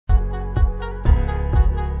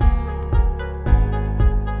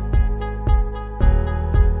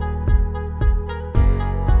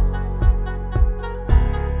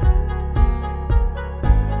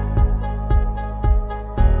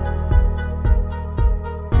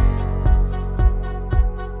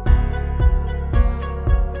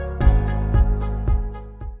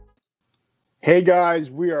Hey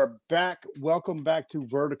guys, we are back. Welcome back to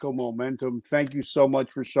Vertical Momentum. Thank you so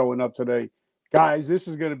much for showing up today. Guys, this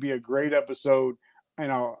is going to be a great episode.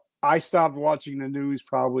 I stopped watching the news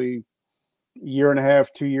probably a year and a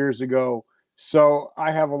half, 2 years ago. So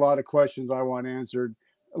I have a lot of questions I want answered.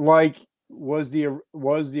 Like, was the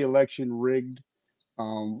election rigged?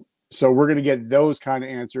 So we're going to get those kind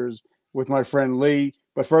of answers with my friend Lee.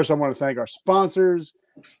 But first, I want to thank our sponsors,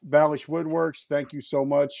 Balish Woodworks. Thank you so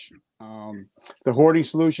much. The Hoarding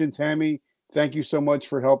Solution, Tammy. Thank you so much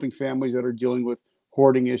for helping families that are dealing with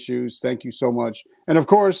hoarding issues. Thank you so much. And of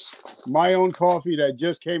course, my own coffee that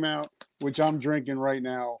just came out, which I'm drinking right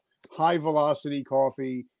now. High Velocity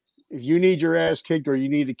Coffee. If you need your ass kicked or you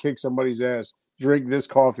need to kick somebody's ass, drink this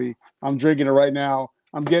coffee. I'm drinking it right now.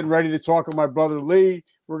 I'm getting ready to talk with my brother Lee.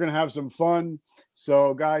 We're going to have some fun.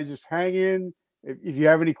 So, guys, just hang in. If you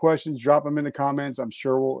have any questions, drop them in the comments. I'm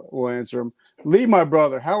sure we'll answer them. Lee, my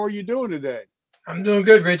brother, how are you doing today? I'm doing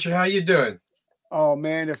good, Richard. How you doing? Oh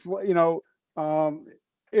man, if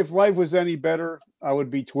life was any better, I would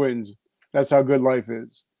be twins. That's how good life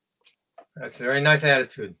is. That's a very nice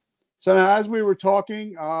attitude. So now, as we were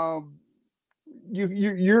talking,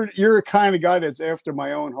 you're a kind of guy that's after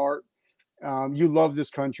my own heart. You love this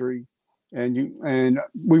country, and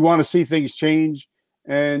we want to see things change.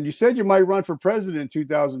 And you said you might run for president in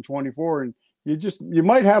 2024, and you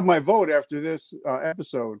might have my vote after this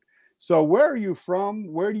episode. So where are you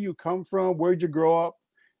from? Where do you come from? Where'd you grow up?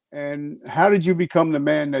 And how did you become the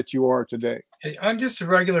man that you are today? I'm just a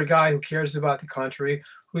regular guy who cares about the country,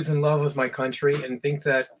 who's in love with my country, and think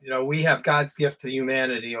that we have God's gift to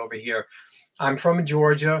humanity over here. I'm from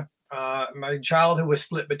Georgia. My childhood was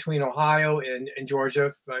split between Ohio and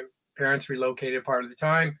Georgia. My parents relocated part of the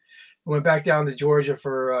time. I went back down to Georgia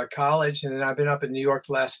for college, and then I've been up in New York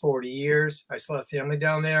the last 40 years. I still have family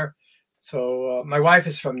down there. So my wife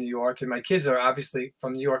is from New York, and my kids are obviously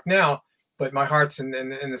from New York now, but my heart's in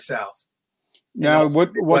the South. Now,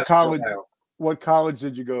 what college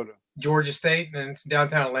did you go to? Georgia State, and it's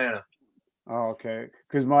downtown Atlanta. Oh, okay.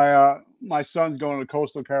 Because my son's going to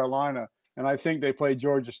Coastal Carolina, and I think they play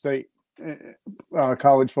Georgia State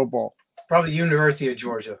college football. Probably University of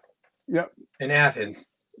Georgia. Yep. In Athens.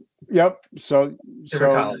 Yep. So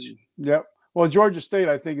different college. Yep. Well, Georgia State,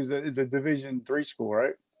 I think, is a Division III school,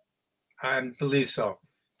 right? I believe so.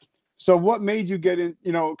 So what made you get in,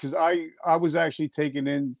 because I was actually taken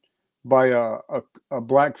in by a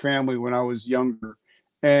black family when I was younger.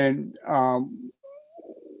 And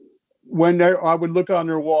when I would look on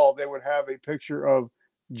their wall, they would have a picture of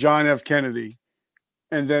John F. Kennedy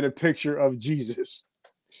and then a picture of Jesus.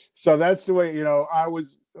 So that's the way, I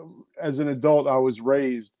was, as an adult, I was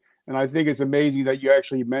raised. And I think it's amazing that you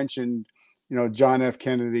actually mentioned, John F.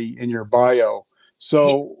 Kennedy in your bio.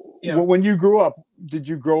 So when you grew up, did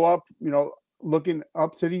you grow up, looking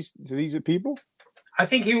up to these people? I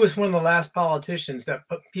think he was one of the last politicians that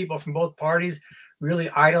people from both parties really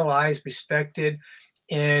idolized, respected,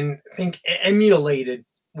 and emulated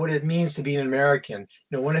what it means to be an American.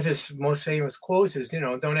 One of his most famous quotes is,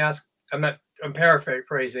 don't ask, I'm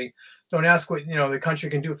paraphrasing, don't ask what, the country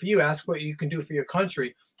can do for you, ask what you can do for your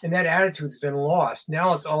country. And that attitude's been lost.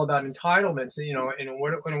 Now it's all about entitlements,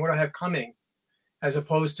 and what I have coming, as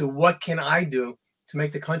opposed to what can I do to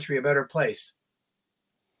make the country a better place.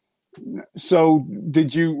 So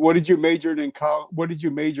what did you major in college? What did you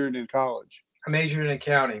major in college? I majored in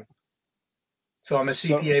accounting. So I'm a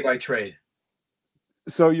CPA by trade.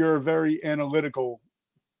 So you're a very analytical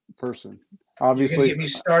person. Obviously, you get me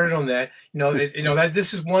started on that. That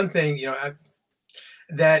this is one thing,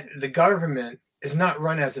 that the government is not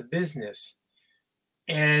run as a business.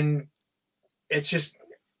 And it's just,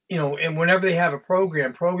 and whenever they have a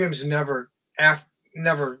programs never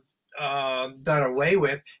done away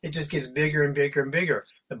with. It just gets bigger and bigger and bigger.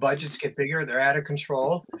 The budgets get bigger, they're out of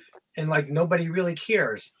control, and nobody really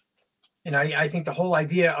cares. And I think the whole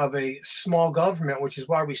idea of a small government, which is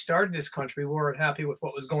why we started this country, we weren't happy with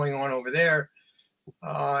what was going on over there,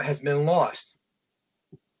 has been lost.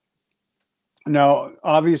 Now,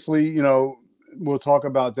 obviously, we'll talk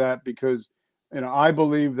about that because, I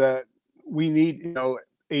believe that we need,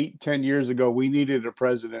 8-10 years ago, we needed a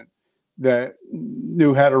president that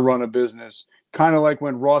knew how to run a business, kind of like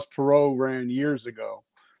when Ross Perot ran years ago.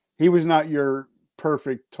 He was not your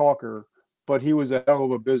perfect talker, but he was a hell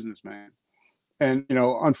of a businessman. And,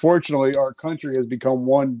 unfortunately, our country has become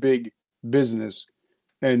one big business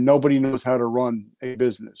and nobody knows how to run a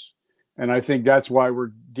business. And I think that's why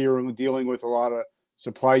we're dealing with a lot of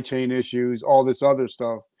supply chain issues, all this other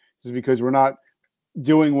stuff, is because we're not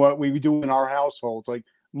doing what we do in our households. Like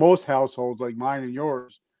most households, like mine and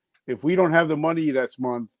yours, if we don't have the money this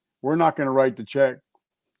month, we're not going to write the check,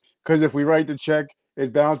 because if we write the check,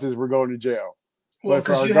 it bounces, we're going to jail. Well, But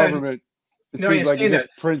for our because government, it no, seems you're like it saying just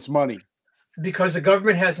that prints money. because the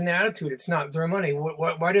government has an attitude. It's not their money.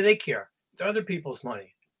 Why do they care? It's other people's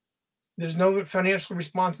money. There's no financial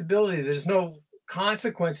responsibility. There's no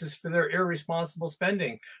consequences for their irresponsible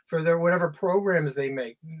spending, for their whatever programs they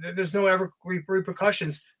make. There's no ever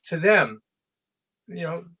repercussions to them. You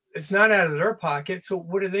know, it's not out of their pocket. So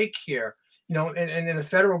what do they care? You know, and in the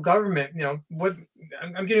federal government, you know, what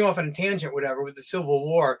I'm getting off on a tangent, whatever, with the Civil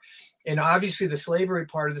War. And obviously the slavery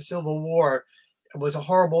part of the Civil War was a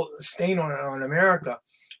horrible stain on America.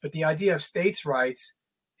 But the idea of states' rights,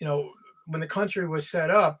 you know, when the country was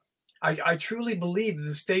set up, I truly believe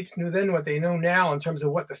the states knew then what they know now in terms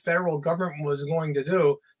of what the federal government was going to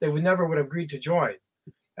do. They would have agreed to join.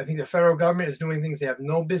 I think the federal government is doing things they have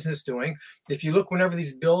no business doing. If you look, whenever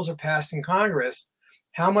these bills are passed in Congress,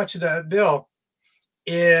 how much of that bill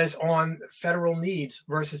is on federal needs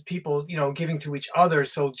versus people, you know, giving to each other.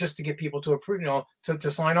 So just to get people to approve, you know, to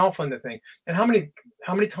sign off on the thing. And how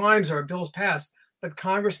many times are bills passed that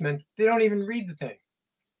congressmen, they don't even read the thing.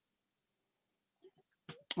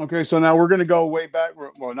 Okay, so now we're going to go way back.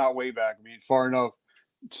 Well, not way back. I mean, far enough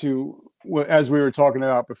to, as we were talking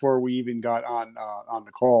about before we even got on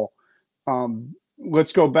the call.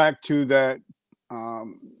 Let's go back to that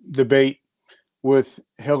debate with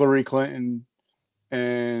Hillary Clinton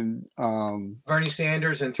and Bernie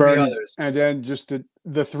Sanders and three others, and then just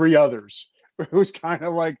the three others. It was kind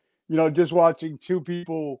of like, you know, just watching two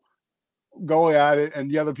people going at it and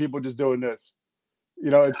the other people just doing this. You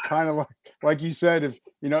know, it's kind of like you said,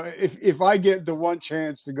 if I get the one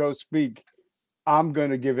chance to go speak, I'm going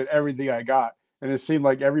to give it everything I got. And it seemed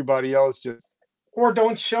like everybody else just, or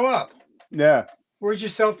don't show up. Yeah. Where's your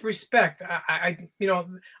self-respect?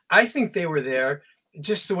 I think they were there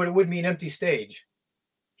just so it wouldn't be an empty stage.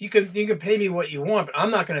 You can pay me what you want, but I'm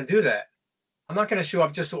not going to do that. I'm not going to show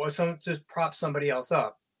up just to prop somebody else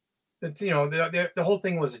up. It's, you know, the whole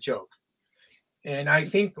thing was a joke. And I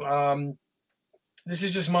think this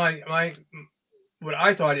is just my what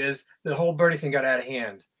I thought is the whole Bernie thing got out of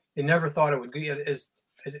hand. They never thought it would get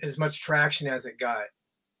as much traction as it got.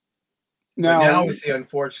 Now we see,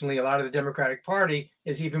 unfortunately, a lot of the Democratic Party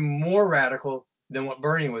is even more radical than what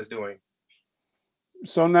Bernie was doing.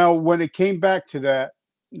 So now, when it came back to that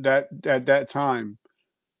at that time,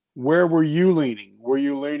 where were you leaning? Were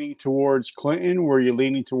you leaning towards Clinton? Were you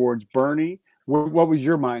leaning towards Bernie? What was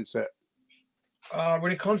your mindset?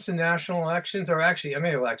 When it comes to national elections, or actually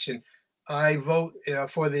any election, I vote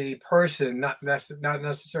for the person, not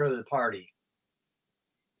necessarily the party.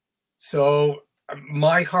 So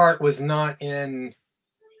my heart was not in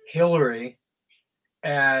Hillary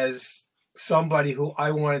as somebody who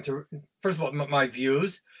I wanted to, first of all, my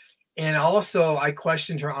views, and also I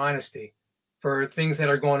questioned her honesty for things that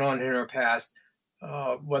are going on in her past,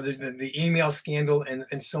 whether the email scandal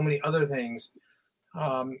and so many other things.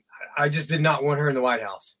 I just did not want her in the White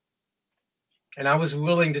House. And I was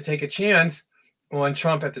willing to take a chance on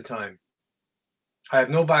Trump at the time. I have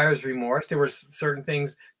no buyer's remorse. There were certain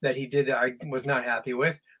things that he did that I was not happy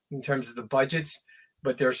with in terms of the budgets,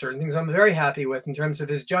 but there are certain things I'm very happy with in terms of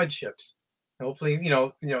his judgeships. Hopefully, you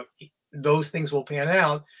know, those things will pan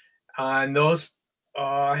out, and those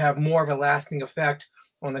have more of a lasting effect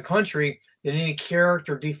on the country than any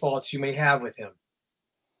character defaults you may have with him.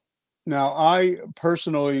 Now, I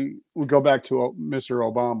personally would go back to Mr.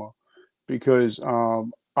 Obama because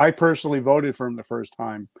I personally voted for him the first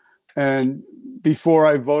time. And before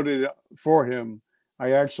I voted for him,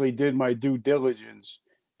 I actually did my due diligence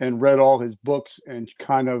and read all his books and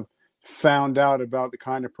kind of found out about the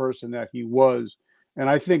kind of person that he was. And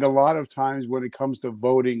I think a lot of times when it comes to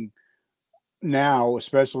voting now,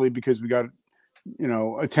 especially because we got,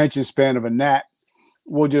 attention span of a gnat,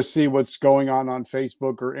 we'll just see what's going on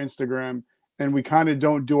Facebook or Instagram, and we kind of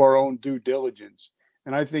don't do our own due diligence.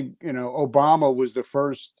 And I think, Obama was the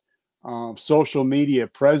first social media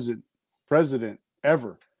president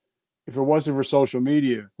ever. If it wasn't for social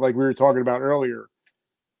media, like we were talking about earlier,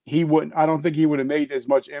 I don't think he would have made as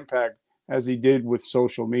much impact as he did with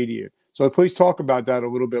social media. So please talk about that a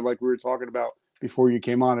little bit, like we were talking about before you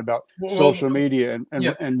came on, about social media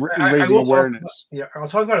and raising awareness. I'll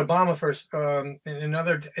talk about Obama first.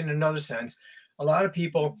 In another sense, a lot of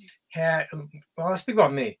people had. Well, I'll speak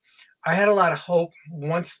about me. I had a lot of hope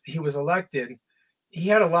once he was elected. He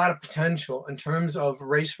had a lot of potential in terms of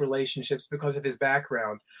race relationships because of his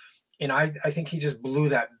background. And I think he just blew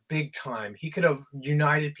that big time. He could have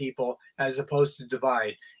united people as opposed to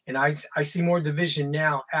divide. And I see more division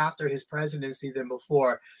now after his presidency than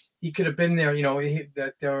before. He could have been there,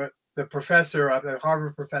 the the professor, the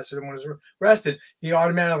Harvard professor, that was arrested, he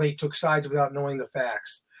automatically took sides without knowing the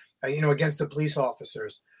facts, against the police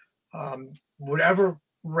officers. Whatever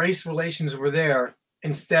race relations were there,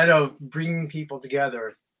 instead of bringing people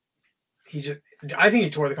together, I think he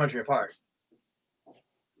tore the country apart.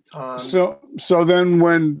 So then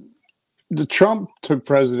when the Trump took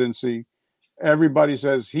presidency, everybody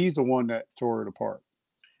says he's the one that tore it apart.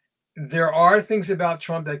 There are things about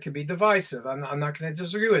Trump that could be divisive. I'm not going to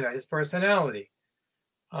disagree with that, his personality.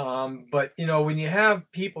 But, when you have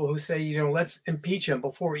people who say, let's impeach him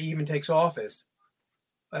before he even takes office,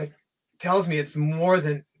 like, tells me it's more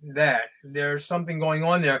than that. There's something going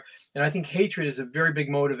on there. And I think hatred is a very big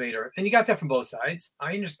motivator. And you got that from both sides.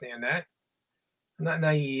 I understand that. I'm not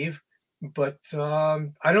naive. But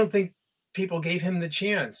I don't think people gave him the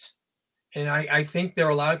chance. And I think there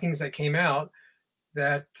are a lot of things that came out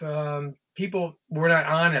that people were not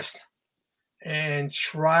honest and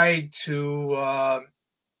tried to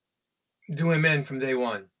do him in from day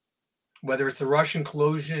one. Whether it's the Russian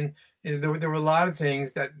collusion, there were a lot of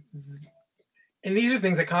things that, and these are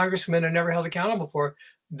things that congressmen are never held accountable for,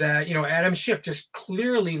 that, Adam Schiff just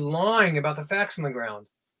clearly lying about the facts on the ground.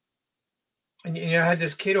 And I had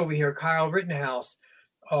this kid over here, Kyle Rittenhouse.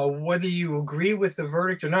 Whether you agree with the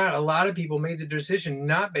verdict or not, a lot of people made the decision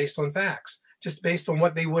not based on facts, just based on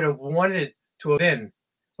what they would have wanted to have been,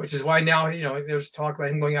 which is why now, there's talk about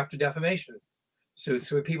him going after defamation suits.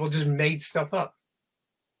 So people just made stuff up.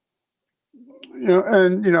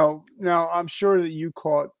 Now I'm sure that you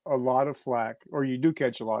caught a lot of flack, or you do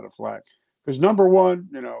catch a lot of flack, because number one,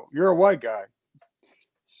 you're a white guy.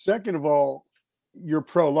 Second of all, you're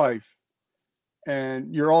pro-life,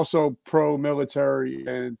 and you're also pro-military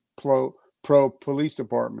and pro-police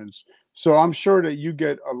departments. So I'm sure that you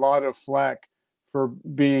get a lot of flack for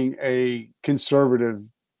being a conservative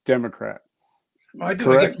Democrat. I do.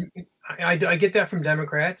 Correct? I get that from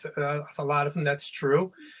Democrats. A lot of them, that's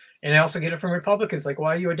true. And I also get it from Republicans. Like,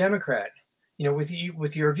 why are you a Democrat?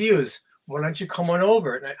 With your views, why don't you come on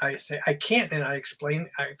over? And I say, I can't. And I explain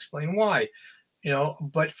why,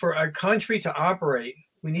 but for a country to operate,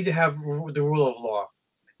 we need to have the rule of law.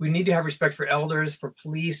 We need to have respect for elders, for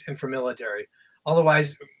police, and for military.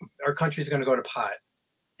 Otherwise, our country is going to go to pot.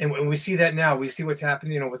 And when we see that now, we see what's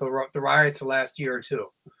happening, with the riots the last year or two.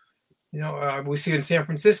 We see in San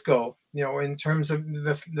Francisco, in terms of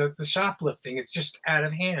the shoplifting, it's just out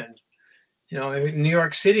of hand. In New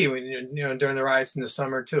York City, during the riots in the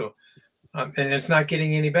summer too. And it's not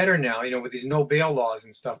getting any better now, with these no bail laws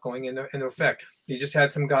and stuff going into effect. You just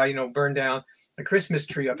had some guy, burn down a Christmas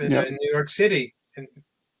tree up in New York City, and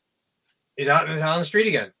he's out on the street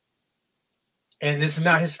again. And this is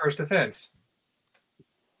not his first offense.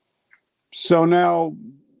 So now,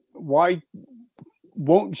 why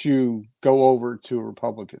won't you go over to a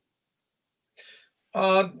Republican?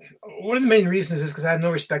 One of the main reasons is because I have no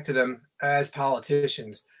respect to them as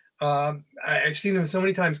politicians. I've seen them so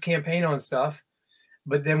many times campaign on stuff,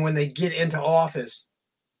 but then when they get into office,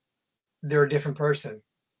 they're a different person.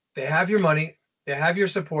 They have your money, they have your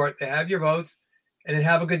support, they have your votes, and then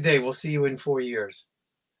have a good day. We'll see you in 4 years.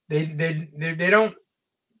 They don't.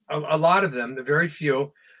 A lot of them, the very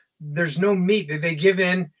few, there's no meat. They give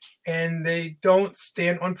in, and they don't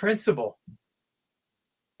stand on principle.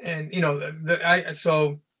 And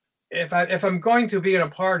so if I'm going to be in a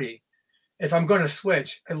party, if I'm going to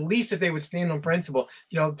switch, at least if they would stand on principle.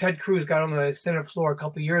 Ted Cruz got on the Senate floor a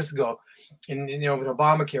couple of years ago, and with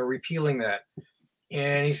Obamacare, repealing that,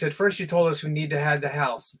 and he said, first you told us we need to have the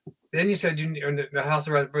House, then you said the House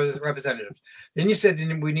of Representatives, then you said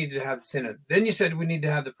we needed to have the Senate, then you said we need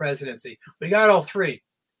to have the presidency. We got all three,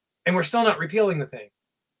 and we're still not repealing the thing.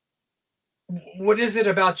 What is it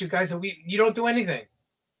about you guys that you don't do anything?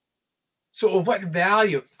 So of what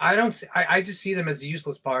value? I just see them as a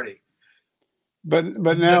useless party. But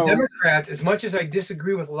now the Democrats, as much as I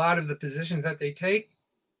disagree with a lot of the positions that they take,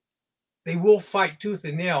 they will fight tooth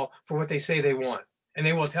and nail for what they say they want, and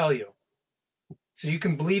they will tell you. So you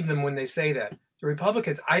can believe them when they say that. The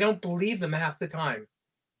Republicans, I don't believe them half the time.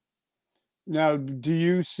 Now, do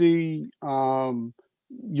you see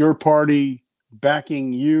your party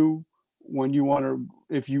backing you when you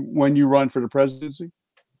run for the presidency?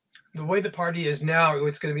 The way the party is now,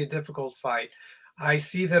 it's going to be a difficult fight. I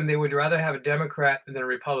see them, they would rather have a Democrat than a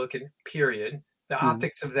Republican, period. The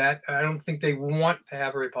optics of that, I don't think they want to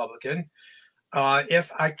have a Republican.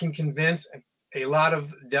 If I can convince a lot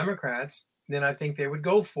of Democrats, then I think they would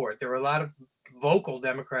go for it. There are a lot of vocal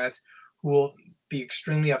Democrats who will be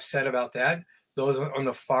extremely upset about that, those on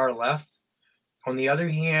the far left. On the other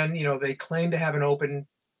hand, they claim to have an open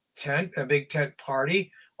tent, a big tent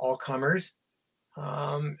party, all comers.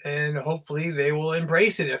 and hopefully they will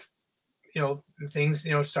embrace it if things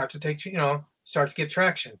start to get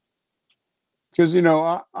traction. Because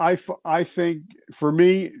I think for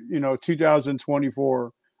me,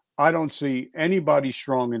 2024, I don't see anybody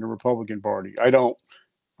strong in the Republican Party. I don't,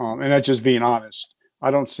 and that's just being honest. I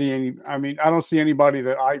don't see any. I mean, I don't see anybody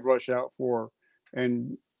that I'd rush out for,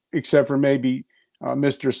 and except for maybe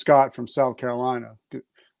Mr. Scott from South Carolina.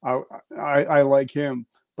 I like him,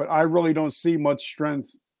 but I really don't see much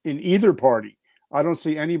strength in either party. I don't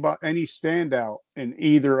see any standout in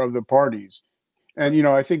either of the parties. And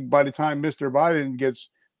I think by the time Mr. Biden gets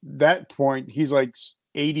that point, he's like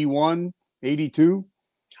 81, 82.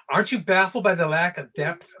 Aren't you baffled by the lack of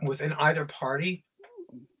depth within either party?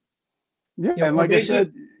 Yeah, and like I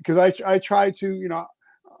said, because I try to,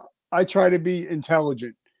 I try to be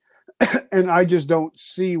intelligent, and I just don't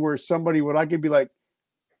see where somebody I could be like,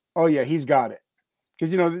 oh yeah, he's got it.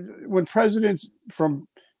 Because when presidents from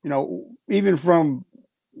even from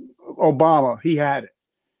Obama, he had it.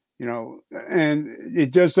 And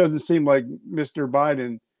it just doesn't seem like Mr.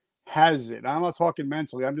 Biden has it. I'm not talking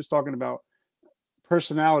mentally. I'm just talking about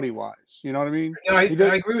personality wise. You know what I mean? No, I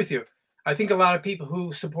agree with you. I think a lot of people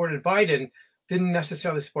who supported Biden didn't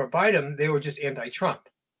necessarily support Biden. They were just anti-Trump.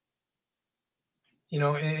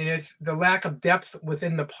 And it's the lack of depth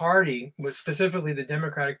within the party, specifically the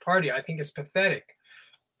Democratic Party. I think it's pathetic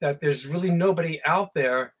that there's really nobody out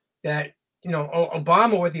there that,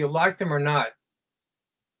 Obama, whether you liked him or not,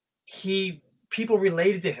 people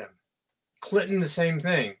related to him. Clinton, the same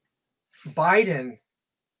thing. Biden,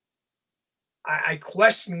 I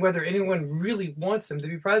question whether anyone really wants him to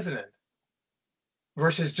be president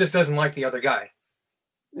versus just doesn't like the other guy.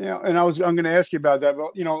 Yeah, and I'm going to ask you about that.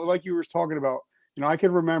 But like you were talking about, I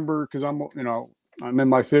can remember because I'm in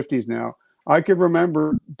my 50s now. I can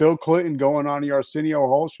remember Bill Clinton going on the Arsenio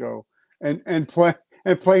Hall show and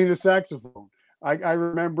playing the saxophone. I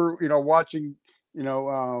remember watching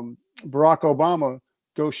Barack Obama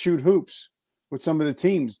go shoot hoops with some of the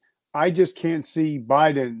teams. I just can't see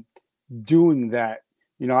Biden doing that.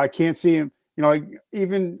 I can't see him. Like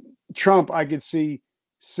even Trump, I could see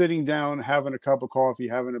sitting down, having a cup of coffee,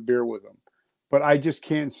 having a beer with him. But I just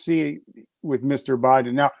can't see it with Mr.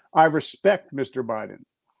 Biden. Now, I respect Mr. Biden.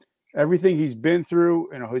 Everything he's been through,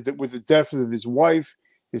 with the death of his wife,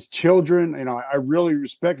 his children, I really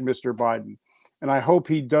respect Mr. Biden. And I hope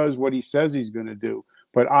he does what he says he's going to do.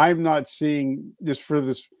 But I'm not seeing, just for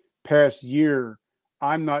this past year,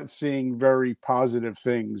 I'm not seeing very positive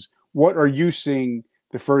things. What are you seeing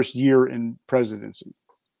the first year in presidency?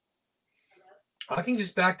 I think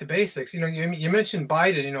just back to basics. You mentioned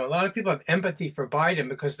Biden. A lot of people have empathy for Biden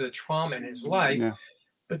because of the trauma in his life. Yeah.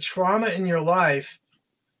 But trauma in your life,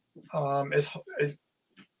 as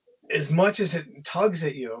much as it tugs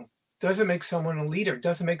at you, doesn't make someone a leader.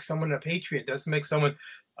 Doesn't make someone a patriot. Doesn't make someone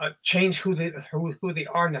change who they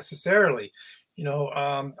are necessarily.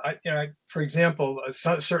 For example,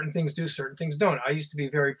 certain things do, certain things don't. I used to be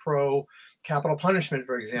very pro capital punishment,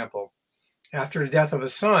 for example. After the death of a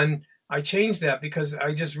son, I changed that because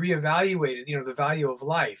I just reevaluated, the value of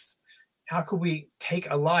life. How could we take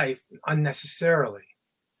a life unnecessarily?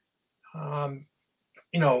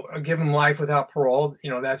 Give them life without parole,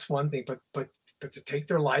 that's one thing, but to take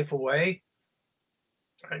their life away,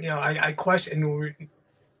 I question.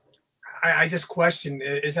 I just question: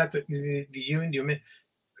 is that the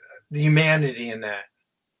humanity in that?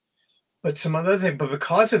 But some other thing. But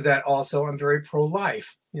because of that, also, I'm very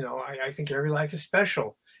pro-life. I think every life is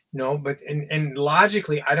special. But and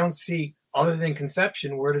logically, I don't see, other than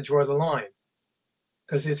conception, where to draw the line.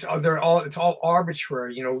 Because it's all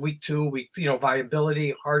arbitrary. Week 2,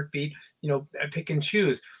 viability, heartbeat. Pick and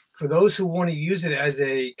choose. For those who want to use it as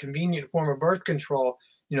a convenient form of birth control,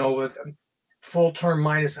 with full term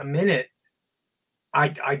minus a minute,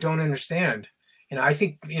 I don't understand. And I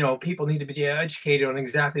think, people need to be educated on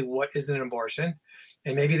exactly what is an abortion.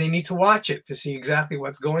 And maybe they need to watch it to see exactly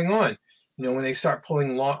what's going on. When they start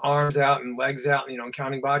pulling arms out and legs out, and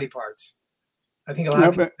counting body parts. I think a lot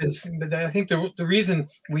of people, but I think the reason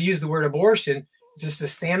we use the word abortion is just to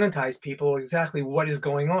sanitize people exactly what is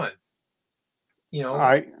going on.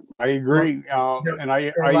 I agree. And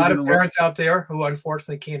there are a lot of parents out there who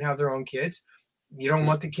unfortunately can't have their own kids. You don't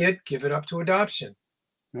want the kid, give it up to adoption.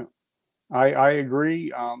 Yeah, I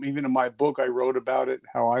agree. Even in my book, I wrote about it,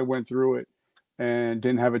 how I went through it and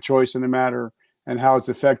didn't have a choice in the matter, and how it's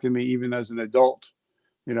affected me even as an adult,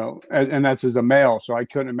 and that's as a male. So I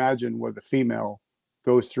couldn't imagine what the female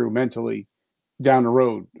goes through mentally down the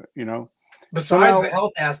road, Besides the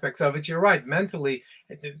health aspects of it, you're right. Mentally,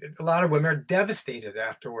 a lot of women are devastated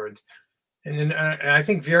afterwards. And I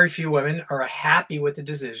think very few women are happy with the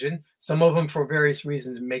decision. Some of them, for various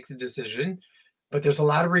reasons, make the decision, but there's a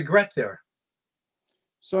lot of regret there.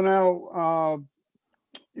 So now,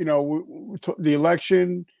 the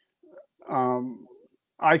election.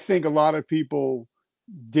 I think a lot of people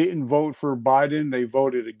didn't vote for Biden; they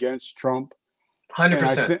voted against Trump.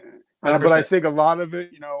 100%. But I think a lot of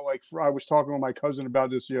it, like I was talking with my cousin about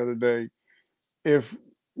this the other day. If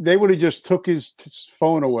they would have just took his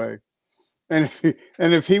phone away, and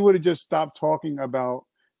if he would have just stopped talking about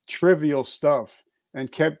trivial stuff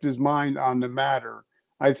and kept his mind on the matter,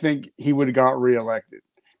 I think he would have got reelected.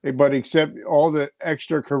 But except all the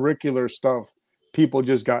extracurricular stuff, people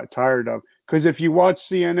just got tired of. Because if you watch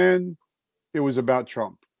CNN, it was about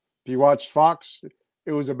Trump. If you watch Fox,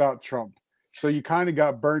 it was about Trump. So you kind of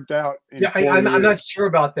got burnt out. I'm not sure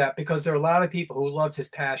about that, because there are a lot of people who loved his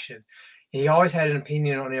passion. He always had an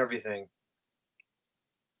opinion on everything.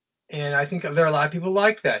 And I think there are a lot of people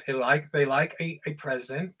like that. They like a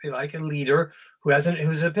president. They like a leader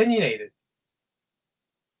who's opinionated.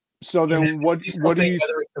 So then what do you, whether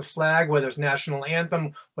it's the flag, whether it's national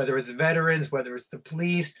anthem, whether it's veterans, whether it's the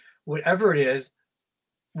police, whatever it is,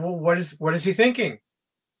 well, what is he thinking?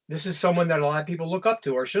 This is someone that a lot of people look up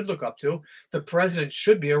to or should look up to. The president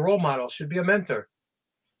should be a role model, should be a mentor.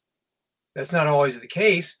 That's not always the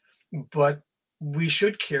case, but we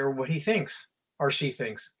should care what he thinks or she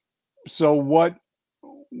thinks. So what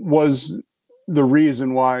was the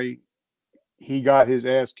reason why he got his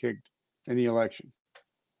ass kicked in the election?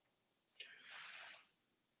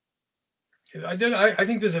 I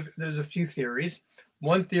think there's a few theories.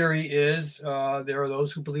 One theory is there are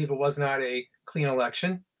those who believe it was not a clean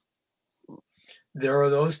election. There are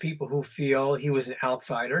those people who feel he was an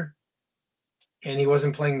outsider and he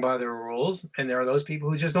wasn't playing by their rules. And there are those people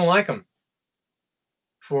who just don't like him,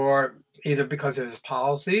 for either because of his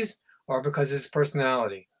policies or because of his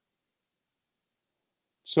personality.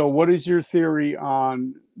 So what is your theory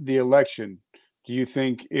on the election? Do you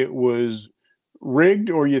think it was rigged,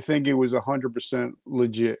 or you think it was 100%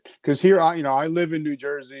 legit? Because here, I live in New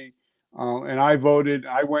Jersey, and I voted.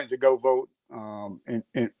 I went to go vote, and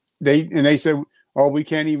they said, "Oh, we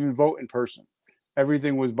can't even vote in person.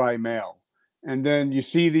 Everything was by mail." And then you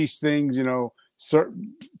see these things,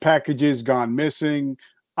 certain packages gone missing.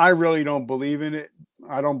 I really don't believe in it.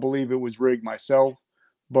 I don't believe it was rigged myself.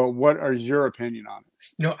 But what is your opinion on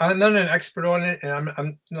it? I'm not an expert on it, and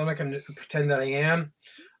I'm not going to pretend that I am.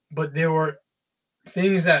 But there were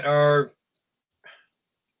things that are,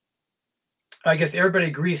 I guess everybody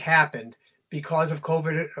agrees, happened because of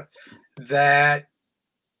COVID, that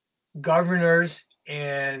governors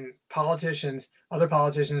and other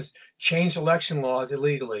politicians changed election laws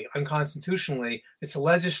illegally, unconstitutionally. It's the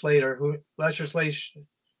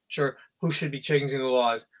legislature who should be changing the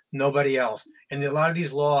laws, nobody else. And a lot of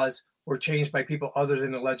these laws were changed by people other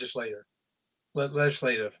than the legislative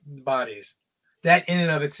bodies. That in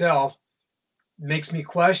and of itself makes me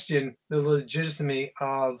question the legitimacy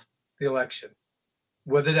of the election.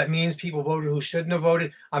 Whether that means people voted who shouldn't have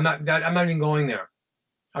voted, I'm not even going there.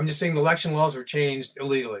 I'm just saying the election laws were changed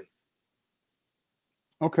illegally.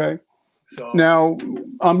 Okay. So now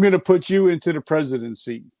I'm going to put you into the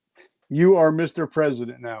presidency. You are Mr.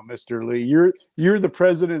 President now, Mr. Lee. You're the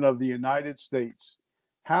president of the United States.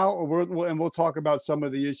 And we'll talk about some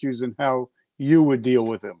of the issues and how you would deal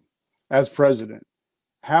with them as president.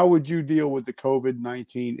 How would you deal with the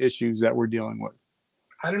COVID-19 issues that we're dealing with?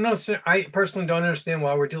 I don't know. I personally don't understand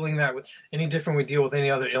why we're dealing that with any different we deal with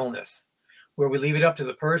any other illness, where we leave it up to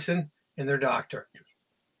the person and their doctor.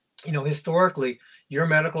 Historically, your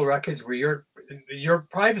medical records were your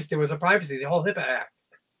privacy. There was a privacy, the whole HIPAA Act.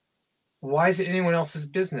 Why is it anyone else's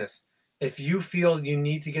business? If you feel you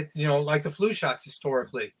need to get, like the flu shots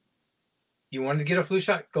historically, you want to get a flu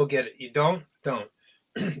shot, go get it. You don't.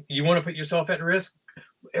 You want to put yourself at risk?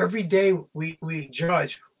 Every day we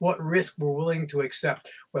judge what risk we're willing to accept,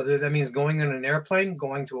 whether that means going in an airplane,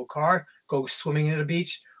 going to a car, go swimming in a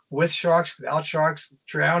beach with sharks, without sharks,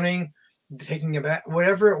 drowning, taking a bath,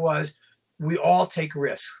 whatever it was. We all take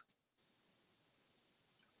risks.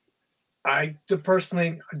 I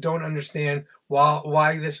personally don't understand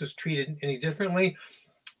why this was treated any differently.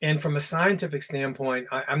 And from a scientific standpoint,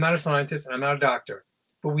 I'm not a scientist and I'm not a doctor,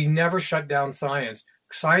 but we never shut down science.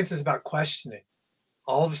 Science is about questioning.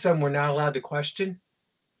 All of a sudden, we're not allowed to question.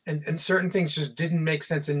 And certain things just didn't make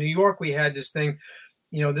sense. In New York, we had this thing,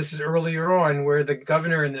 this is earlier on, where the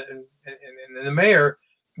governor and the mayor,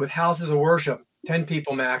 with houses of worship, 10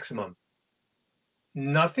 people maximum.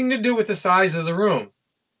 Nothing to do with the size of the room.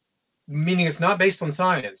 Meaning it's not based on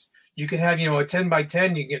science. You can have, a 10 by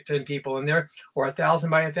 10, you can get 10 people in there, or 1,000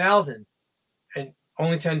 by 1,000.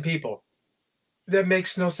 only 10 people. That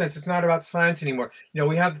makes no sense. It's not about science anymore.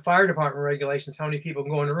 We have the fire department regulations, how many people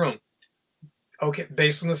can go in a room. Okay,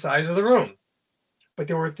 based on the size of the room. But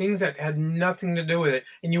there were things that had nothing to do with it,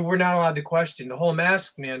 and you were not allowed to question. The whole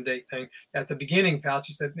mask mandate thing at the beginning,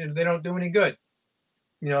 Fauci said they don't do any good.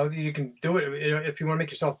 You can do it if you want to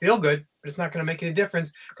make yourself feel good, but it's not going to make any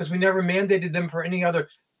difference because we never mandated them for any other.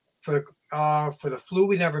 For the flu,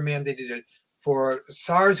 we never mandated it. For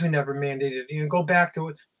SARS, we never mandated it. Go back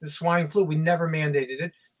to the swine flu, we never mandated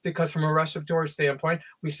it because from a respiratory standpoint,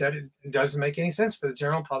 we said it doesn't make any sense for the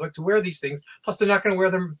general public to wear these things. Plus, they're not going to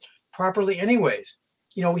wear them properly anyways.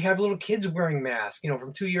 We have little kids wearing masks,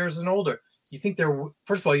 from 2 years and older. You think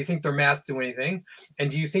first of all, you think their masks do anything?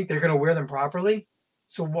 And do you think they're going to wear them properly?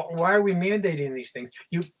 So why are we mandating these things?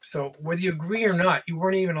 So whether you agree or not, you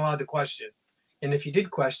weren't even allowed to question. And if you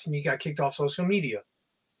did question, you got kicked off social media.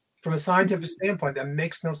 From a scientific standpoint, that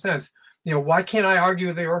makes no sense. Why can't I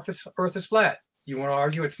argue the Earth is flat? You want to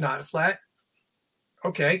argue it's not flat?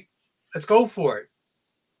 Okay, let's go for it.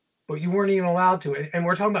 But you weren't even allowed to. And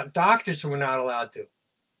we're talking about doctors who were not allowed to.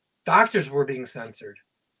 Doctors were being censored.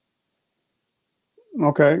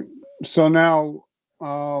 Okay. So now,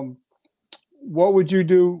 what would you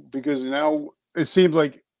do? Because now it seems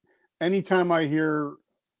like anytime I hear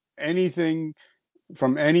anything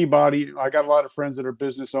from anybody, I got a lot of friends that are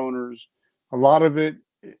business owners. A lot of it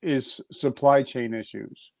is supply chain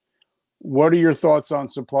issues. What are your thoughts on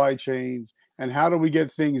supply chains and how do we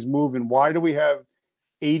get things moving? Why do we have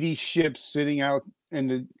 80 ships sitting out in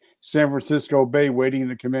the San Francisco Bay waiting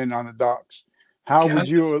to come in on the docks? How would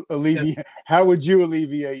you alleviate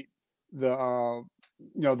the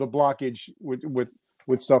the blockage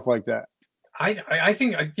with stuff like that? I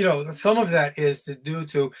think some of that is due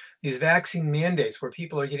to these vaccine mandates where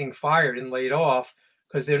people are getting fired and laid off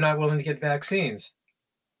because they're not willing to get vaccines.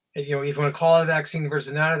 If you want to call it a vaccine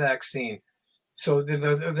versus not a vaccine, so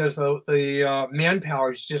there's the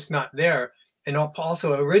manpower is just not there. And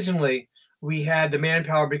also originally we had the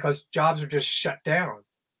manpower because jobs were just shut down.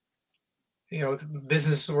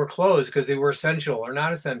 Businesses were closed because they were essential or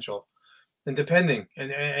not essential, and depending.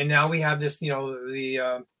 And now we have this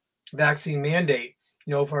the vaccine mandate,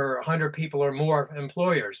 for 100 people or more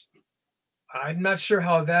employers. I'm not sure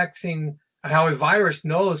how a virus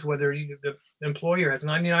knows whether the employer has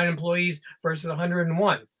 99 employees versus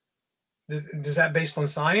 101. Is that based on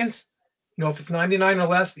science? If it's 99 or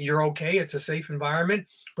less, you're okay. It's a safe environment.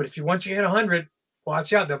 But once you hit 100,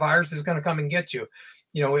 watch out. The virus is going to come and get you.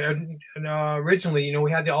 Originally,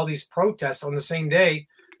 we had all these protests on the same day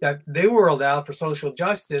that they were allowed for social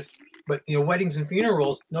justice. But, weddings and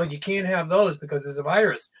funerals, no, you can't have those because there's a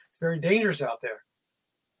virus. It's very dangerous out there.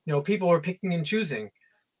 People are picking and choosing.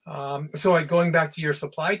 So going back to your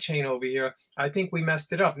supply chain over here, I think we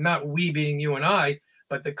messed it up. Not we being you and I,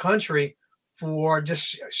 but the country for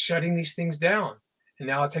just shutting these things down. And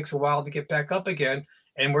now it takes a while to get back up again.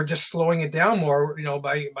 And we're just slowing it down more,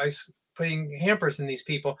 by putting hampers in these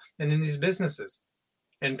people and in these businesses.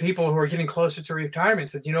 And people who are getting closer to retirement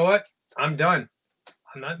said, you know what? I'm done.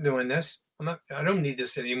 I'm not doing this. I don't need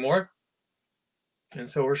this anymore. And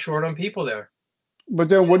so we're short on people there. But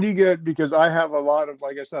then what do you get? Because I have a lot of,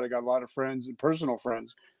 like I said, I got a lot of friends and personal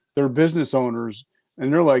friends. They're business owners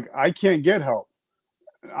and they're like, I can't get help.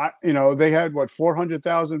 They had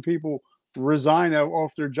 400,000 people resign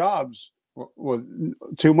off their jobs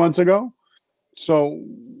 2 months ago. So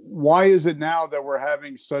why is it now that we're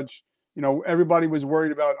having such, everybody was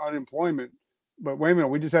worried about unemployment, but wait a minute,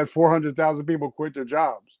 we just had 400,000 people quit their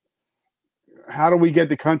jobs. How do we get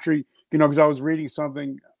the country, because I was reading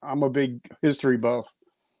something, I'm a big history buff,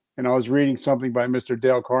 and I was reading something by Mr.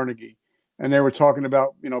 Dale Carnegie, and they were talking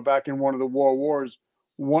about, back in one of the world wars,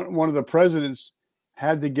 one of the presidents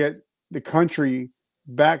had to get the country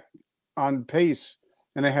back on pace,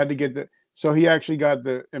 and they had to get so he actually got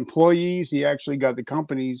the employees, he actually got the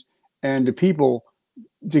companies and the people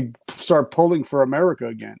to start pulling for America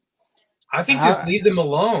again. I think just leave them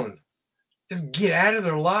alone. Just get out of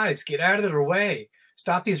their lives, get out of their way.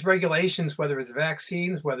 Stop these regulations, whether it's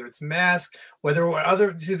vaccines, whether it's masks,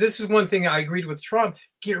 See, this is one thing I agreed with Trump.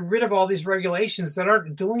 Get rid of all these regulations that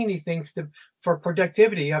aren't doing anything for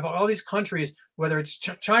productivity. You have all these countries, whether it's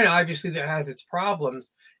China, obviously, that has its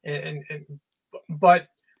problems, but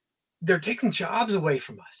they're taking jobs away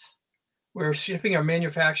from us. We're shipping our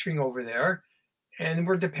manufacturing over there, and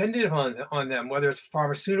we're dependent on them, whether it's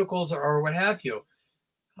pharmaceuticals or what have you.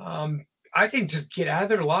 I think just get out of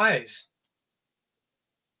their lives.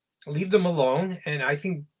 Leave them alone. And I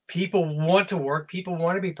think people want to work. People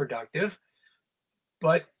want to be productive.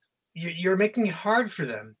 But you're making it hard for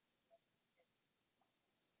them.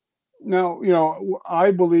 Now,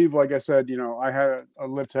 I believe, like I said, I had a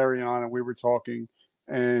libertarian on and we were talking,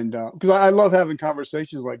 and because I love having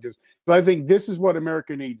conversations like this, but I think this is what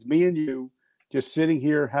America needs: me and you just sitting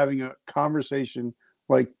here having a conversation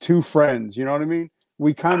like two friends. You know what I mean?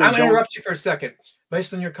 We kind I'm of going to don't. interrupt you for a second,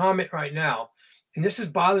 based on your comment right now. And this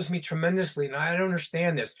bothers me tremendously, and I don't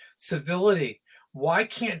understand this. Civility. Why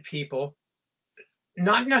can't people,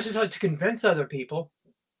 not necessarily to convince other people,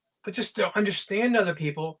 but just to understand other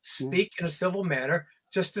people, Yeah. speak in a civil manner,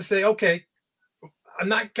 just to say, okay, I'm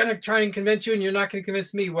not going to try and convince you, and you're not going to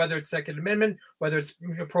convince me, whether it's Second Amendment, whether it's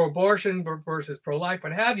pro-abortion versus pro-life,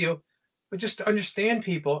 what have you, but just to understand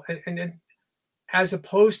people, and as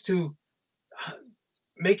opposed to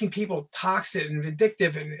making people toxic and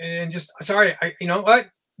vindictive, and just sorry, you know what?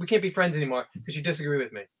 We can't be friends anymore because you disagree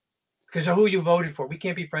with me because of who you voted for. We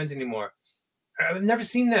can't be friends anymore. I've never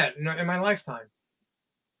seen that in my lifetime.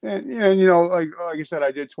 And like I said,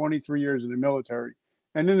 I did 23 years in the military,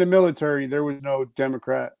 and in the military there was no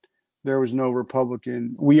Democrat, there was no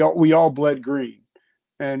Republican. We all bled green,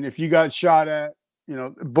 and if you got shot at,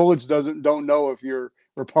 bullets don't know if you're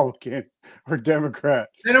Republican or Democrat.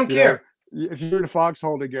 They don't You know, care, if you're in a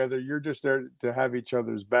foxhole together, you're just there to have each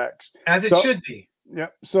other's backs. as it So should be. yeah.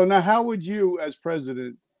 So now, how would you, as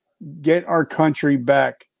president, get our country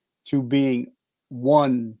back to being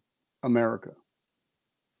one America?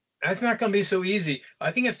 That's not going to be so easy.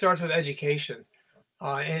 I think it starts with education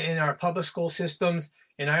in our public school systems,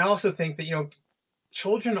 and I also think that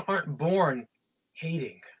children aren't born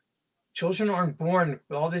hating. Children aren't born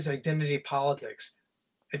with all this identity politics.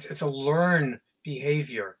 It's a learned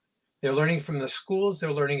behavior. They're learning from the schools.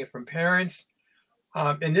 They're learning it from parents.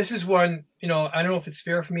 And this is one, I don't know if it's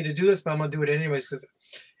fair for me to do this, but I'm going to do it anyways, because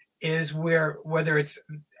is where whether it's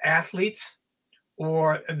athletes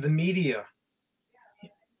or the media,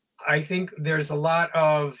 I think there's a lot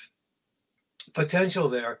of potential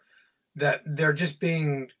there that they're just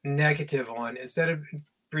being negative on instead of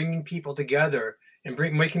bringing people together and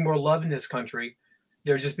making more love in this country.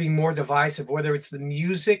 They're just being more divisive, whether it's the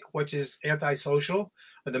music, which is antisocial,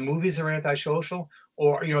 or the movies are antisocial,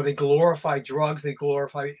 or they glorify drugs, they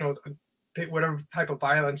glorify whatever type of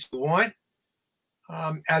violence you want,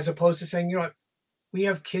 as opposed to saying, we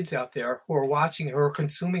have kids out there who are watching, who are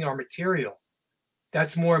consuming our material.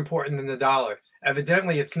 That's more important than the dollar.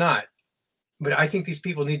 Evidently, it's not. But I think these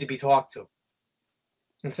people need to be talked to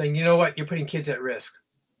and saying, you know what, you're putting kids at risk.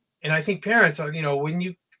 And I think parents are,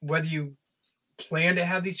 whether you plan to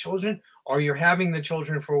have these children or you're having the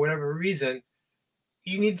children for whatever reason,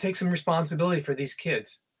 you need to take some responsibility for these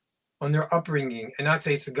kids on their upbringing and not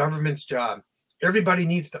say it's the government's job. Everybody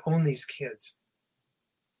needs to own these kids.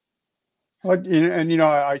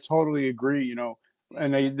 I totally agree.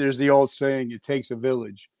 There's the old saying, "It takes a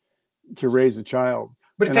village to raise a child,"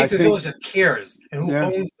 But it and I takes a think, village that cares and who yeah,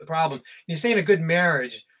 owns the problem. And you're saying a good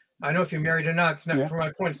marriage. I know if you're married or not, it's not, yeah, for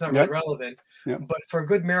my point, it's not really yep, relevant. yep. But for a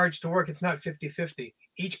good marriage to work, it's not 50-50.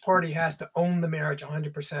 Each party has to own the marriage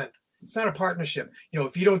 100%. It's not a partnership.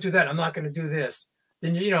 If you don't do that, I'm not going to do this.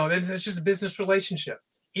 Then, it's just a business relationship.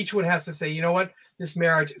 Each one has to say, you know what, this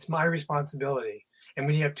marriage, it's my responsibility. And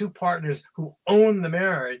when you have two partners who own the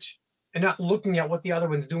marriage and not looking at what the other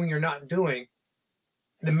one's doing or not doing,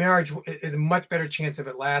 the marriage is a much better chance of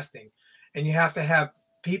it lasting. And you have to have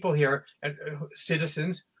people here,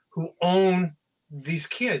 citizens, who own these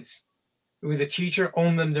kids. The teacher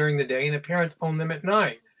own them during the day and the parents own them at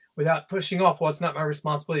night without pushing off, well, it's not my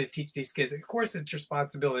responsibility to teach these kids. Of course it's your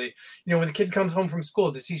responsibility. When the kid comes home from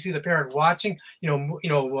school, does he see the parent watching,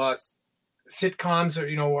 sitcoms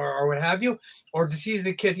or what have you? Or does he see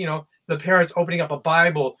the kid, the parents opening up a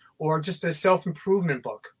Bible or just a self-improvement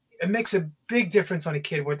book? It makes a big difference on a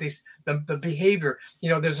kid what the behavior.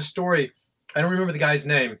 There's a story, I don't remember the guy's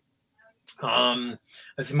name.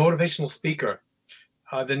 As a motivational speaker,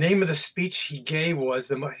 the name of the speech he gave was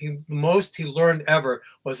the most he learned ever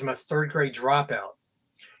was from a third grade dropout.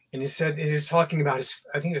 And he said, he was talking about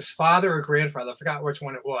his father or grandfather, I forgot which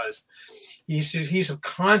one it was. He used to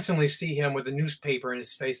constantly see him with a newspaper in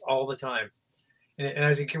his face all the time. And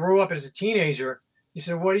as he grew up as a teenager, he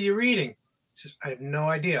said, what are you reading? He says, I have no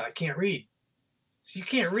idea. I can't read. So you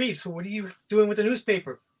can't read. So what are you doing with the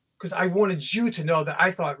newspaper? Because I wanted you to know that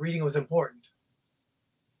I thought reading was important.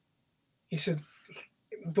 He said,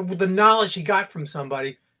 the knowledge he got from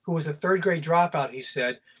somebody who was a third grade dropout, he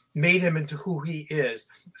said, made him into who he is.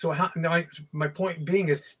 So my point being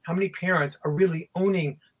is, how many parents are really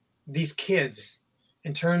owning these kids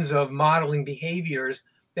in terms of modeling behaviors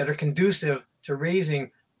that are conducive to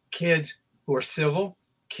raising kids who are civil,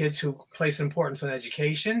 kids who place importance on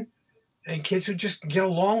education, and kids who just get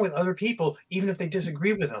along with other people, even if they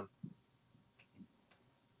disagree with them.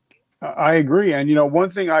 I agree. And, one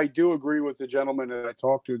thing I do agree with the gentleman that I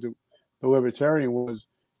talked to, the libertarian, was,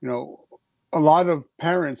 a lot of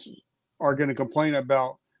parents are going to complain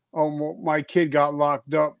about, oh, well, my kid got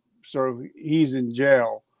locked up, so he's in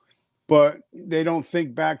jail. But they don't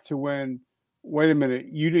think back to when, wait a minute,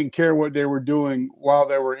 you didn't care what they were doing while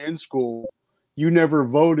they were in school. You never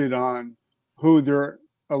voted on who their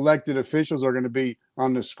elected officials are going to be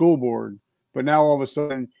on the school board. But now all of a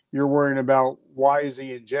sudden you're worrying about why is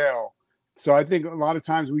he in jail. So I think a lot of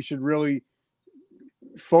times we should really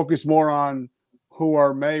focus more on who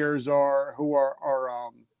our mayors are, who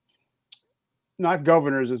are not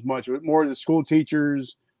governors as much, but more the school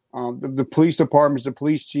teachers, the police departments, the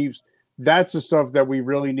police chiefs. That's the stuff that we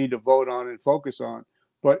really need to vote on and focus on.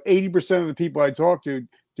 But 80% of the people I talk to,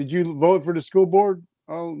 did you vote for the school board?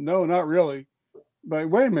 Oh, no, not really. But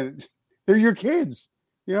wait a minute, they're your kids.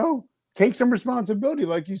 Take some responsibility,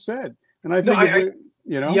 like you said. And I think,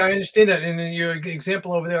 yeah, I understand that. And in your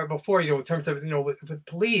example over there before, in terms of, with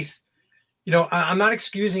police, I'm not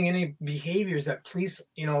excusing any behaviors that police,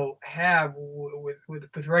 have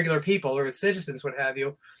with regular people or with citizens, what have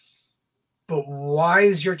you. But why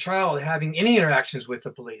is your child having any interactions with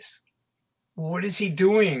the police? What is he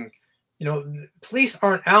doing? Police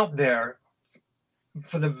aren't out there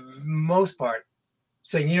for the most part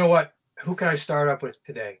saying, you know what, who can I start up with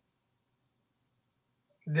today?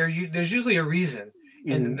 There's usually a reason.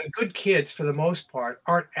 And the good kids, for the most part,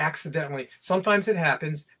 aren't accidentally. Sometimes it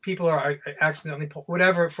happens. People are accidentally, for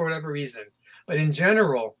whatever reason. But in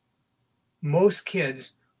general, most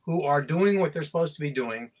kids who are doing what they're supposed to be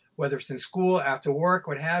doing, whether it's in school, after work,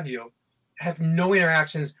 what have you, have no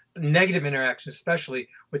interactions, negative interactions, especially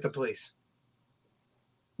with the police.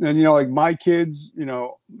 And, like my kids,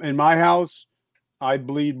 in my house, I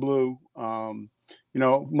bleed blue.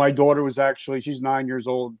 My daughter she's 9 years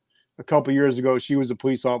old. A couple of years ago, she was a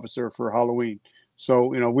police officer for Halloween. So,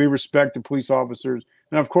 we respect the police officers.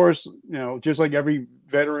 And of course, just like every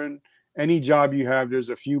veteran, any job you have, there's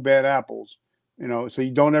a few bad apples, so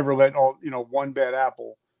you don't ever let one bad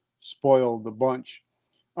apple spoil the bunch.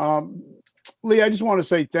 Lee, I just want to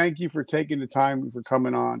say thank you for taking the time for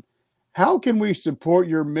coming on. How can we support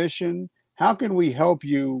your mission? How can we help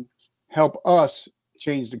you help us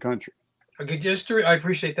change the country? Okay, I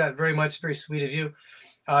appreciate that very much. Very sweet of you.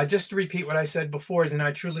 Just to repeat what I said before, and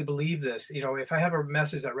I truly believe this, if I have a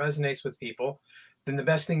message that resonates with people, then the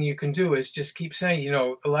best thing you can do is just keep saying,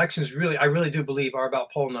 elections I really do believe are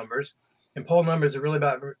about poll numbers, and poll numbers are really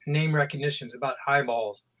about name recognition, it's about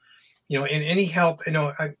eyeballs, and any help,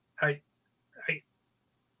 I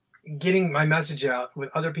getting my message out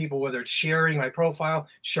with other people, whether it's sharing my profile,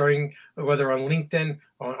 sharing whether on LinkedIn,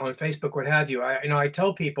 on Facebook, what have you. I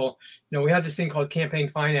tell people, we have this thing called campaign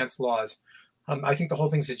finance laws. I think the whole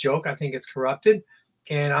thing's a joke. I think it's corrupted,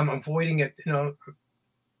 and I'm avoiding it.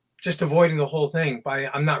 Just avoiding the whole thing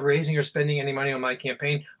I'm not raising or spending any money on my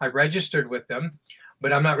campaign. I registered with them,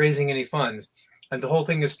 but I'm not raising any funds. And the whole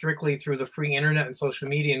thing is strictly through the free internet and social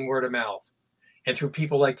media and word of mouth, and through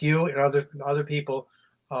people like you and other people.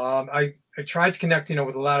 I tried to connect,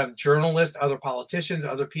 with a lot of journalists, other politicians,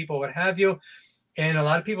 other people, what have you, and a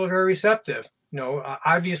lot of people are very receptive.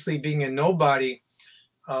 Obviously being a nobody.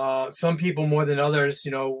 Some people more than others,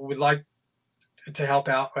 would like to help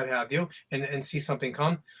out, what have you, and see something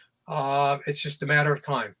come. It's just a matter of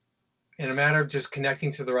time and a matter of just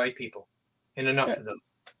connecting to the right people and enough of them.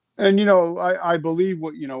 And, I believe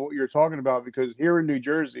what you're talking about, because here in New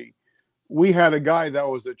Jersey, we had a guy that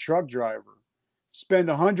was a truck driver spend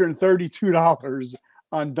 $132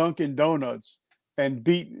 on Dunkin' Donuts and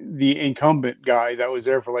beat the incumbent guy that was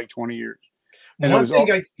there for like 20 years. And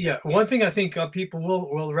one thing I think people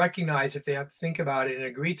will recognize, if they have to think about it and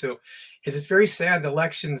agree to, is it's very sad the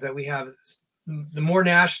elections that we have. The more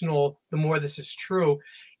national, the more this is true,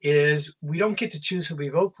 is we don't get to choose who we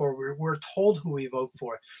vote for. We're told who we vote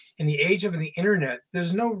for. In the age of the internet,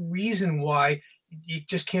 there's no reason why you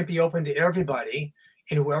just can't be open to everybody,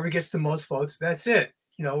 and whoever gets the most votes, that's it.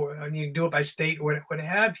 And you do it by state, what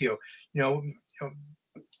have you.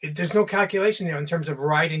 There's no calculation in terms of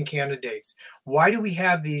write-in candidates. Why do we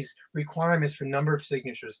have these requirements for number of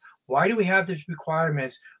signatures? Why do we have these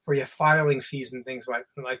requirements for your filing fees and things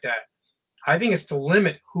like that? I think it's to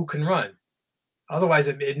limit who can run. Otherwise,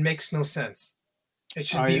 it makes no sense. It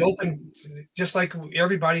should be open, just like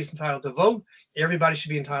everybody's entitled to vote. Everybody should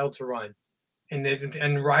be entitled to run,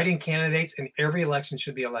 and write-in candidates in every election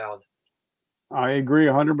should be allowed. I agree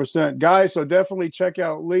 100%. Guys, so definitely check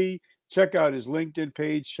out Lee. Check out his LinkedIn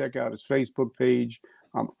page. Check out his Facebook page.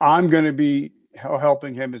 I'm going to be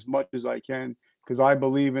helping him as much as I can because I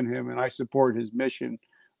believe in him and I support his mission.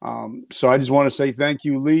 So I just want to say thank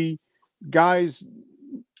you, Lee. guys,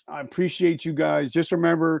 I appreciate you guys. Just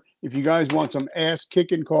remember, if you guys want some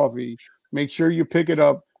ass-kicking coffee, make sure you pick it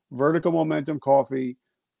up. Vertical Momentum Coffee.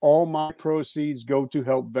 All my proceeds go to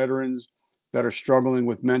help veterans that are struggling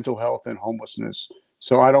with mental health and homelessness.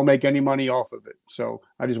 So I don't make any money off of it. So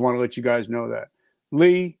I just want to let you guys know that.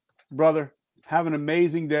 Lee, brother, have an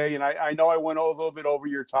amazing day. And I know I went a little bit over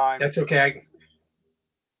your time. That's okay.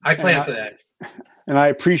 I plan for that. And I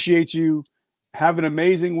appreciate you. Have an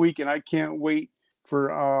amazing week. And I can't wait for,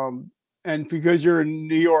 and because you're in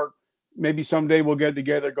New York, maybe someday we'll get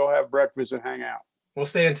together, go have breakfast and hang out. We'll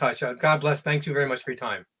stay in touch. God bless. Thank you very much for your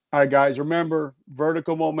time. All right, guys, remember,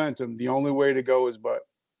 vertical momentum. The only way to go is but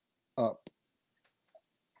up.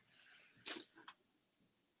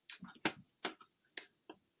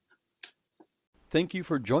 Thank you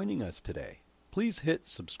for joining us today. Please hit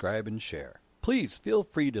subscribe and share. Please feel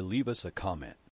free to leave us a comment.